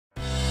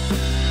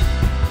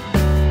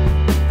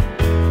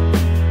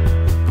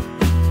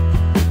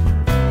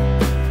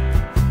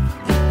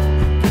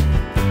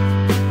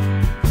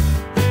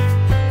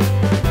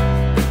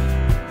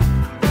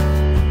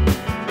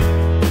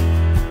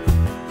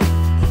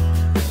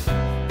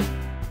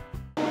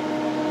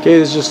Okay,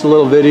 this is just a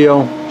little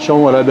video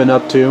showing what I've been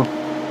up to.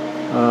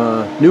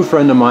 New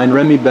friend of mine,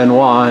 Remie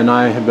and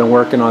I have been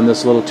working on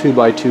this little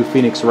 2x2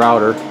 Phoenix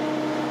router.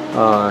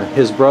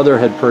 His brother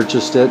had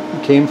purchased it.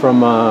 It came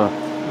from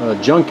a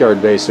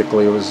junkyard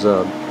basically. It was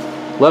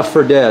left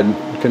for dead.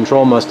 The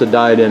control must have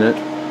died in it.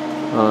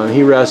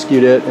 He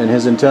rescued it, and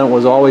his intent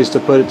was always to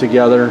put it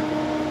together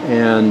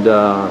and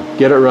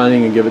get it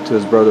running and give it to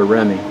his brother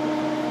Remie.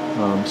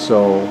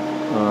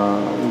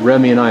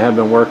 Remie and I have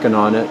been working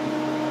on it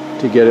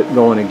to get it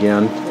going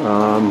again.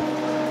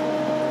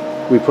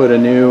 We put a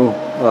new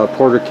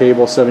Porter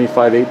cable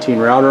 7518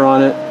 router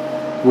on it.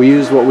 We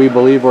used what we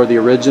believe were the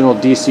original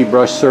DC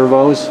brush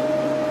servos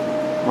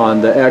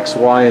on the X,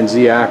 Y, and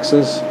Z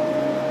axis.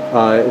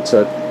 It's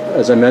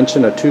as I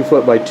mentioned, a 2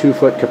 foot by 2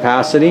 foot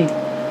capacity.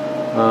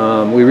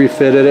 We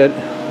refitted it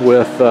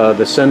with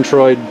the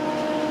Centroid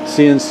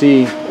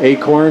CNC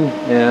Acorn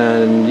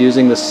and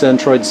using the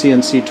Centroid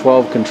CNC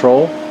 12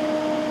 control.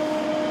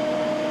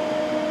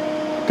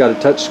 Got a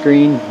touch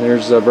screen.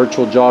 There's a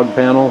virtual jog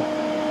panel.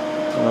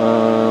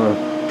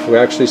 We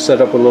actually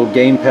set up a little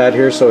gamepad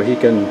here so he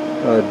can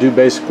do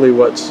basically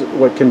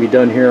what can be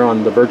done here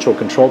on the virtual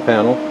control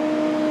panel.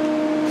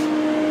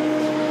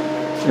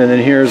 And then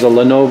here's a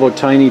Lenovo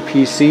Tiny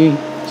PC.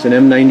 It's an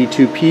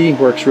M92P,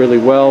 works really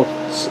well.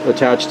 It's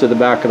attached to the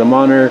back of the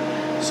monitor,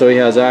 so he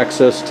has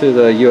access to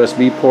the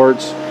USB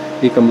ports.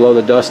 He can blow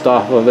the dust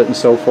off of it and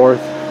so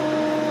forth.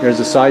 Here's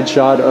a side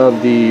shot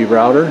of the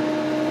router.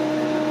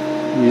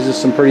 It uses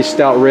some pretty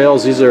stout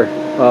rails. These are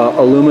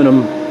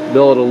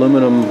billet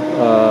aluminum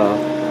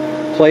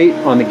plate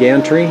on the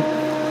gantry.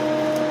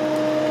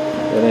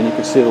 And then you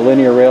can see the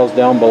linear rails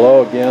down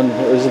below again.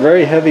 It was a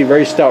very heavy,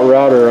 very stout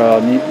router.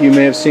 You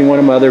may have seen one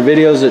of my other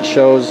videos that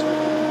shows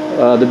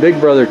the big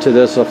brother to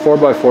this, a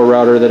 4x4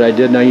 router that I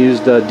did, and I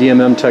used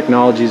DMM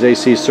Technologies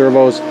AC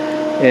servos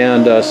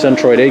and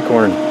Centroid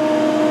Acorn.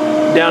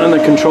 Down in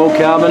the control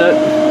cabinet,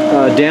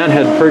 Dan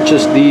had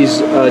purchased these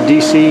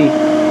DC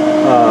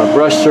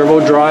brush servo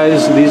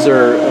drives. These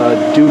are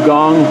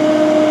Dugong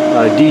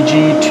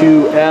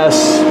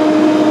DG2S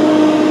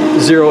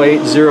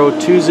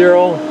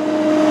 08020.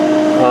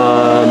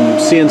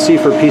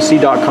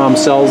 CNC4PC.com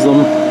sells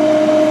them.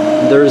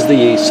 There's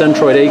the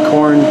Centroid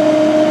Acorn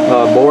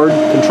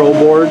control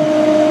board.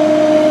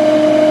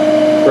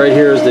 Right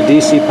here is the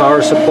DC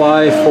power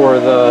supply for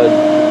the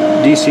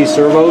DC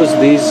servos.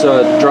 These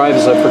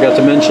drives, I forgot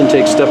to mention,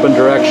 take step and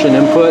direction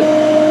input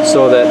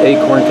so that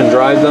Acorn can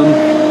drive them.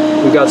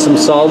 We've got some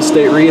solid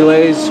state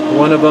relays.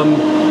 One of them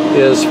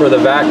is for the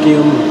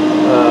vacuum,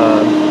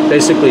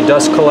 basically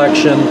dust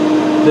collection.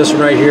 This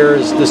one right here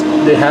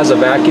it has a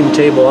vacuum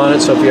table on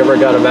it, so if you ever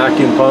got a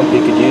vacuum pump,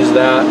 you could use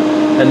that.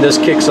 And this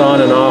kicks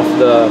on and off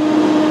the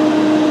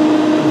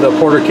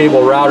Porter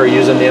cable router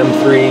using the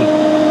M3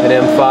 and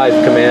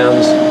M5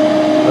 commands.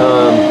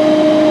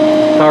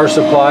 Power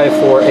supply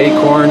for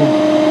Acorn,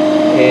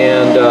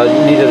 and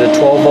needed a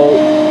 12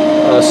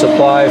 volt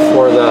supply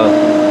for the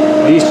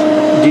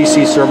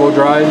DC servo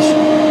drives.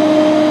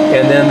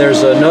 And then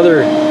there's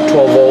another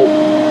 12 volt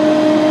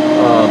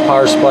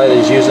power supply that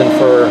he's using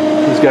for,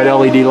 he's got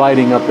LED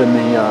lighting up in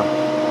the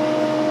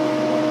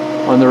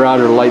on the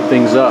router to light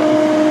things up.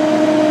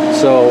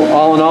 So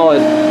all in all,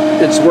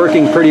 it's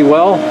working pretty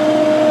well.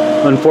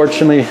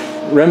 Unfortunately,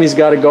 Remie's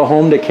got to go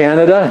home to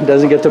Canada.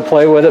 Doesn't get to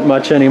play with it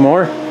much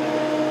anymore.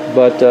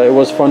 But it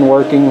was fun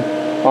working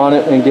on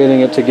it and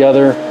getting it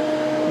together.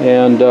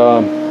 And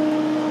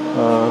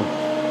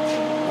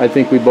I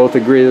think we both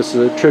agree this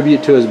is a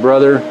tribute to his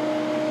brother,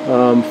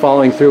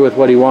 following through with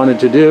what he wanted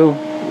to do,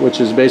 which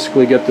is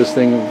basically get this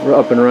thing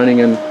up and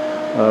running. And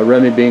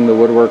Remie, being the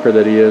woodworker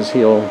that he is,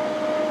 he'll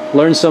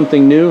learn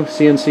something new,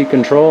 CNC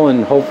control,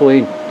 and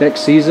hopefully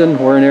next season.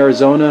 We're in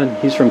Arizona and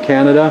he's from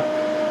Canada.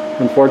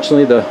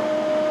 Unfortunately, the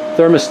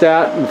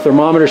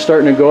thermometer is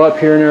starting to go up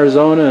here in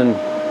Arizona, and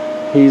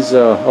he's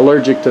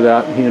allergic to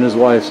that, he and his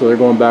wife, so they're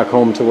going back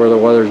home to where the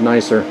weather's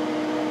nicer.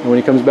 And when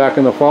he comes back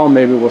in the fall,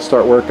 maybe we'll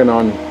start working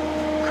on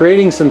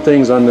creating some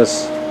things on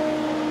this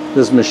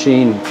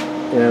machine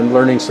and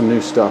learning some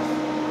new stuff.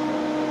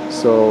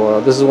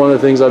 So this is one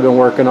of the things I've been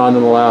working on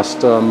in the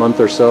last month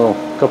or so,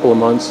 couple of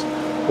months,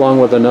 along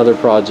with another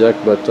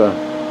project, but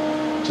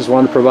just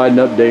wanted to provide an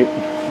update.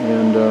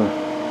 And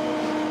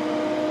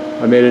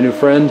I made a new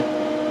friend,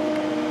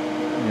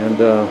 and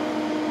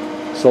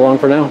so long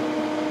for now.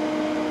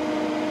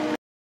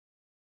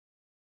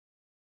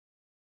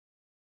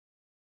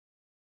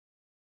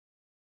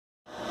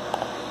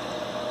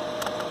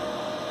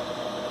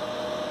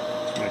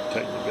 Might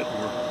tighten a bit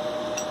more.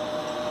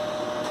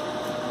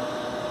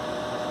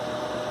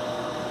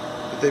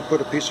 Did they put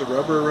a piece of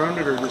rubber around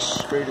it, or just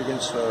straight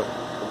against the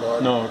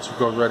body? No, it's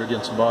goes right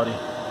against the body.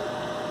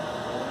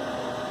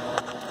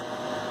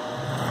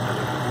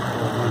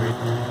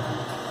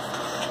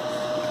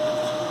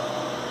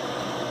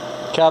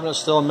 Cabinet's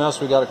still a mess.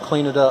 We got to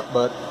clean it up,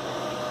 but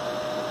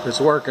it's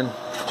working.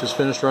 Just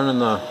finished running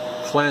the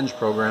flange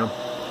program.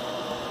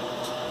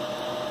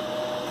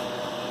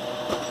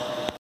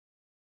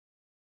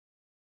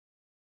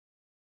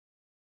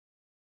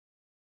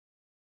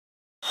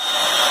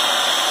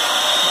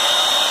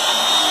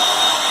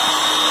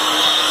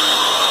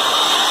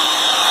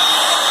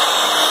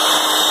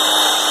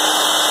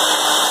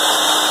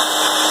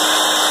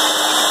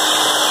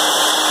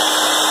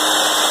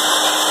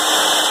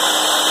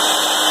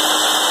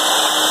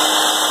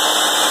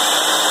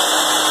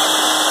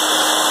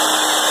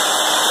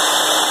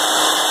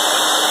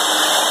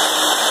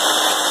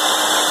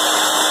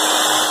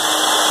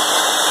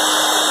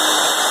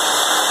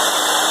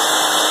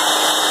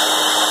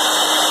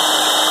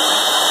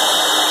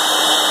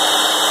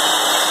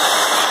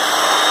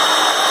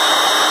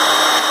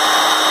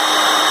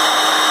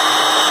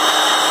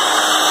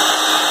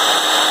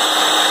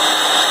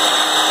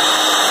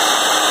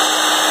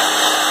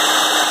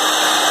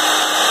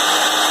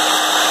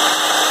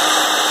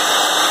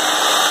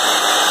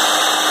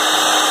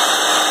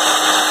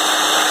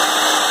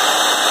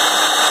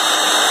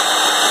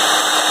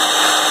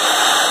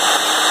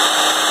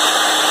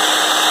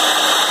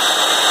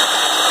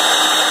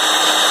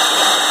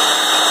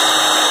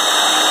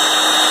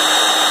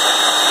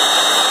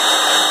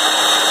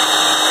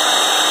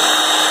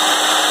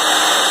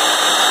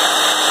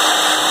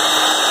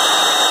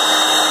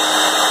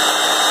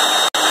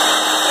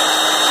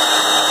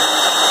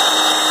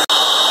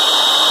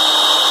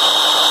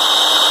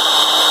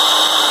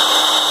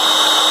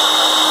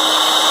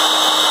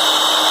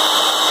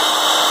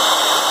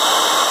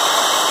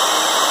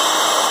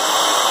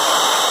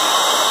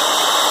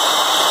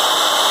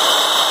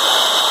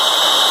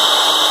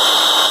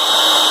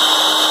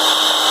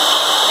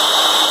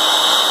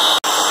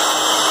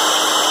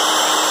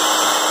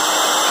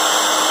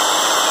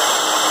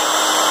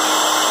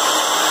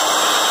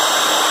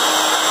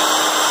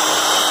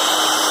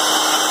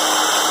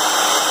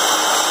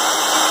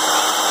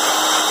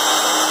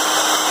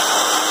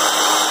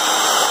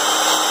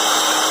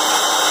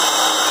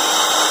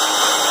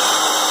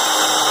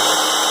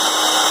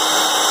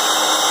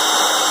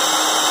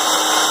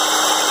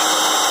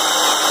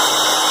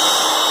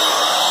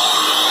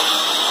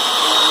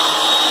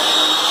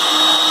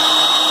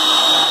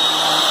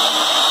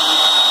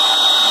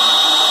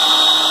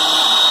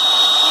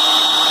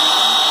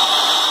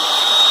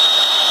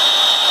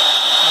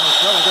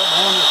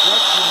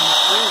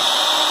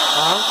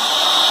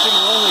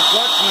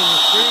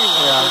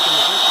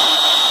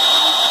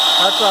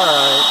 That's all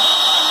right.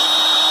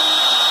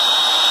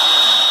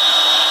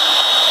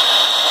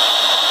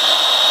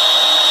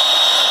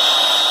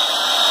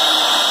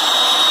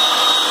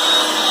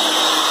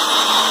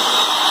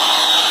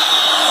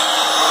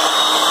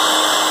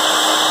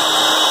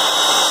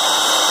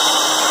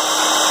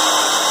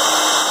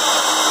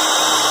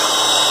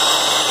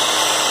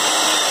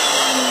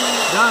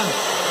 Done.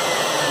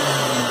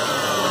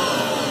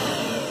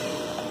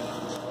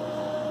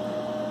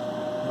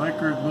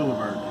 Lakers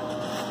Boulevard.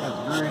 That's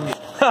very neat.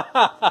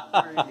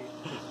 Very neat.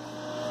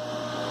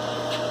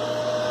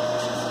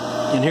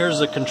 And here's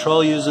the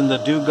control using the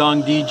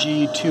Dugong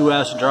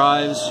DG2S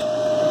drives.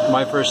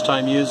 My first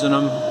time using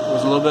them. It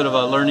was a little bit of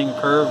a learning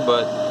curve,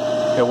 but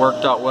it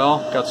worked out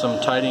well. Got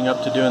some tidying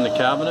up to do in the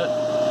cabinet.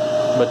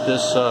 But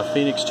this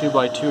Phoenix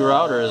 2x2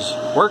 router is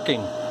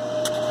working.